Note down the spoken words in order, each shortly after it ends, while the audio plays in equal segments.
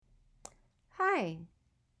Hi,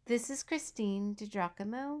 this is Christine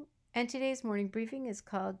DiGiacomo, and today's morning briefing is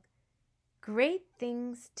called Great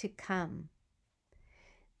Things to Come.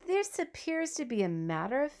 This appears to be a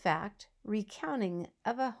matter-of-fact recounting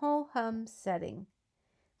of a ho-hum setting,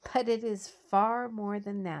 but it is far more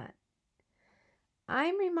than that.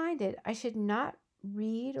 I'm reminded I should not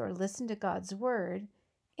read or listen to God's Word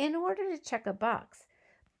in order to check a box,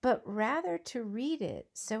 but rather to read it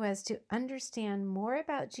so as to understand more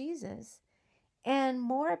about Jesus and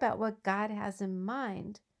more about what God has in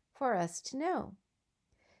mind for us to know,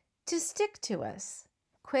 to stick to us,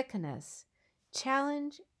 quicken us,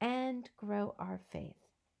 challenge, and grow our faith.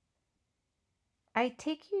 I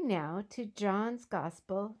take you now to John's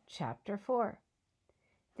Gospel, chapter 4.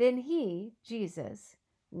 Then he, Jesus,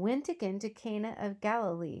 went again to Cana of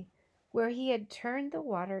Galilee, where he had turned the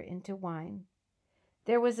water into wine.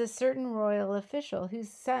 There was a certain royal official whose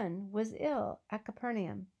son was ill at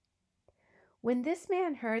Capernaum. When this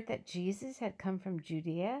man heard that Jesus had come from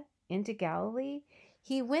Judea into Galilee,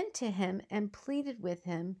 he went to him and pleaded with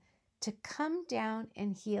him to come down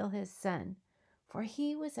and heal his son, for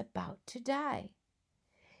he was about to die.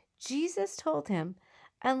 Jesus told him,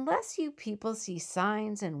 "Unless you people see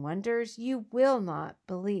signs and wonders, you will not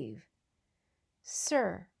believe."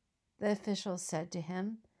 "Sir," the official said to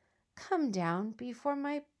him, "come down before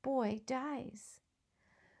my boy dies."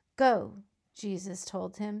 "Go," Jesus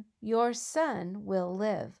told him, "your son will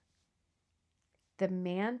live." The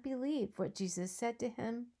man believed what Jesus said to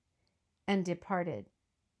him and departed.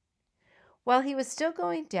 While he was still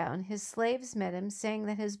going down, his slaves met him, saying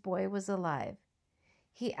that his boy was alive.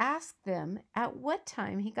 He asked them at what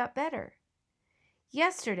time he got better.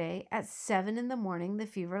 "Yesterday at 7 a.m, the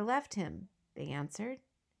fever left him," they answered.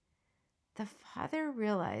 The father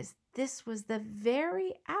realized this was the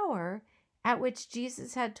very hour at which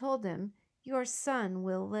Jesus had told him, "Your son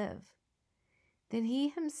will live." Then he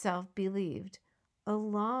himself believed,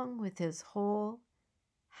 along with his whole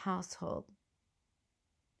household.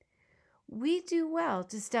 We do well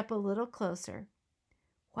to step a little closer.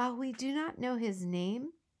 While we do not know his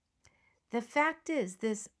name, the fact is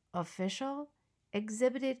this official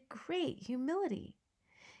exhibited great humility.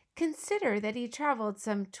 Consider that he traveled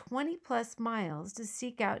some 20 plus miles to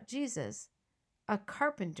seek out Jesus, a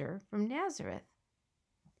carpenter from Nazareth.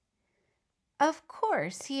 Of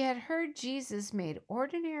course, he had heard Jesus made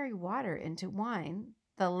ordinary water into wine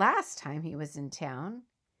the last time he was in town,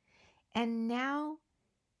 and now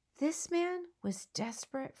this man was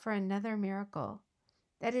desperate for another miracle,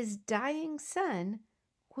 that his dying son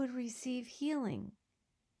would receive healing.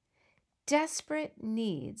 Desperate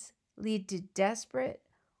needs lead to desperate,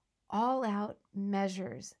 all-out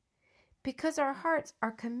measures because our hearts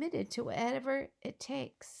are committed to whatever it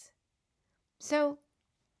takes. So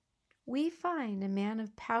we find a man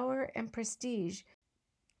of power and prestige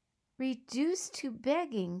reduced to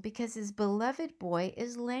begging because his beloved boy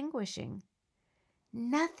is languishing.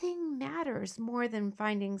 Nothing matters more than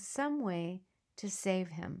finding some way to save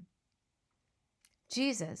him.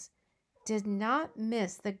 Jesus did not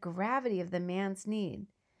miss the gravity of the man's need,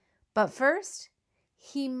 but first,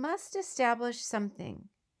 he must establish something.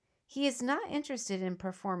 He is not interested in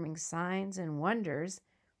performing signs and wonders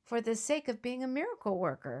for the sake of being a miracle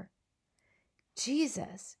worker.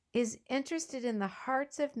 Jesus is interested in the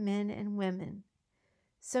hearts of men and women,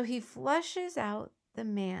 so he flushes out the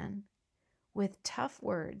man with tough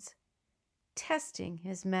words, testing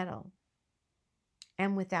his mettle.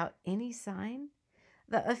 And without any sign,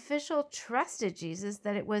 the official trusted Jesus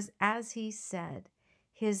that it was as he said.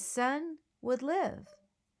 His son would live.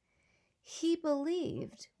 He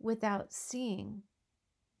believed without seeing.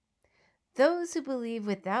 Those who believe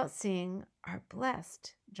without seeing are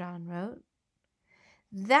blessed, John wrote.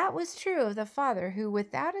 That was true of the father who,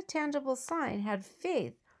 without a tangible sign, had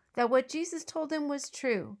faith that what Jesus told him was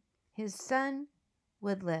true. His son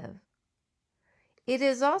would live. It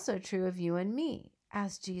is also true of you and me,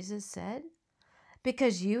 as Jesus said,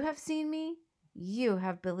 "Because you have seen me, you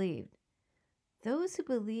have believed." Those who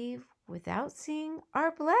believe without seeing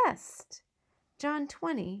are blessed. John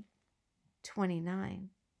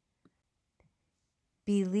 20:29.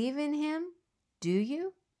 Believe in him, do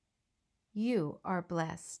you? You are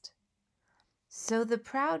blessed. So the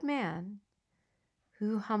proud man,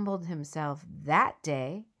 who humbled himself that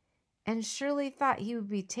day and surely thought he would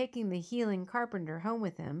be taking the healing carpenter home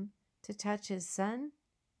with him to touch his son,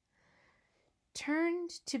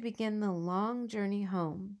 turned to begin the long journey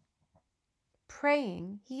home,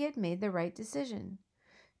 praying he had made the right decision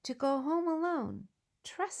to go home alone,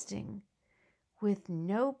 trusting, with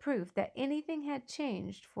no proof that anything had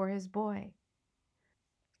changed for his boy.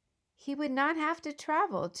 He would not have to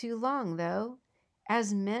travel too long, though.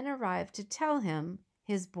 as men arrived to tell him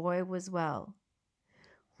his boy was well.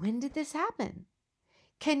 When did this happen?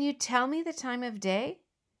 Can you tell me the time of day?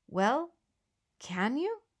 Well, can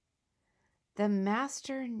you? The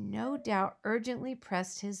master no doubt urgently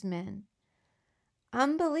pressed his men.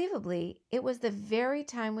 Unbelievably, it was the very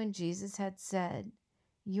time when Jesus had said,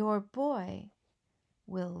 "Your boy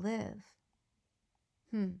will live."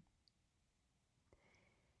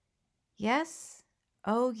 Yes,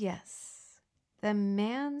 oh yes, the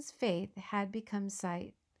man's faith had become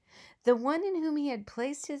sight. The one in whom he had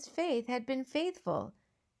placed his faith had been faithful,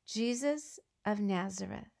 Jesus of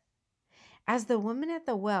Nazareth. As the woman at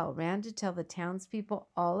the well ran to tell the townspeople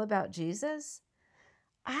all about Jesus,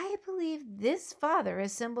 I believe this father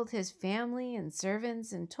assembled his family and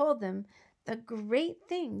servants and told them the great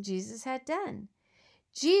thing Jesus had done.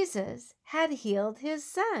 Jesus had healed his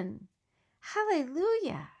son.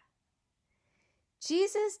 Hallelujah!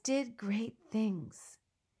 Jesus did great things.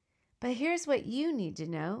 But here's what you need to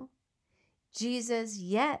know. Jesus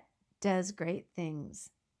yet does great things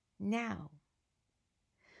now.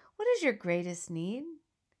 What is your greatest need?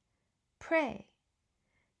 Pray.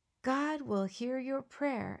 God will hear your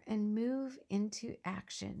prayer and move into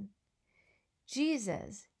action.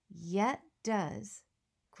 Jesus yet does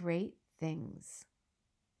great things.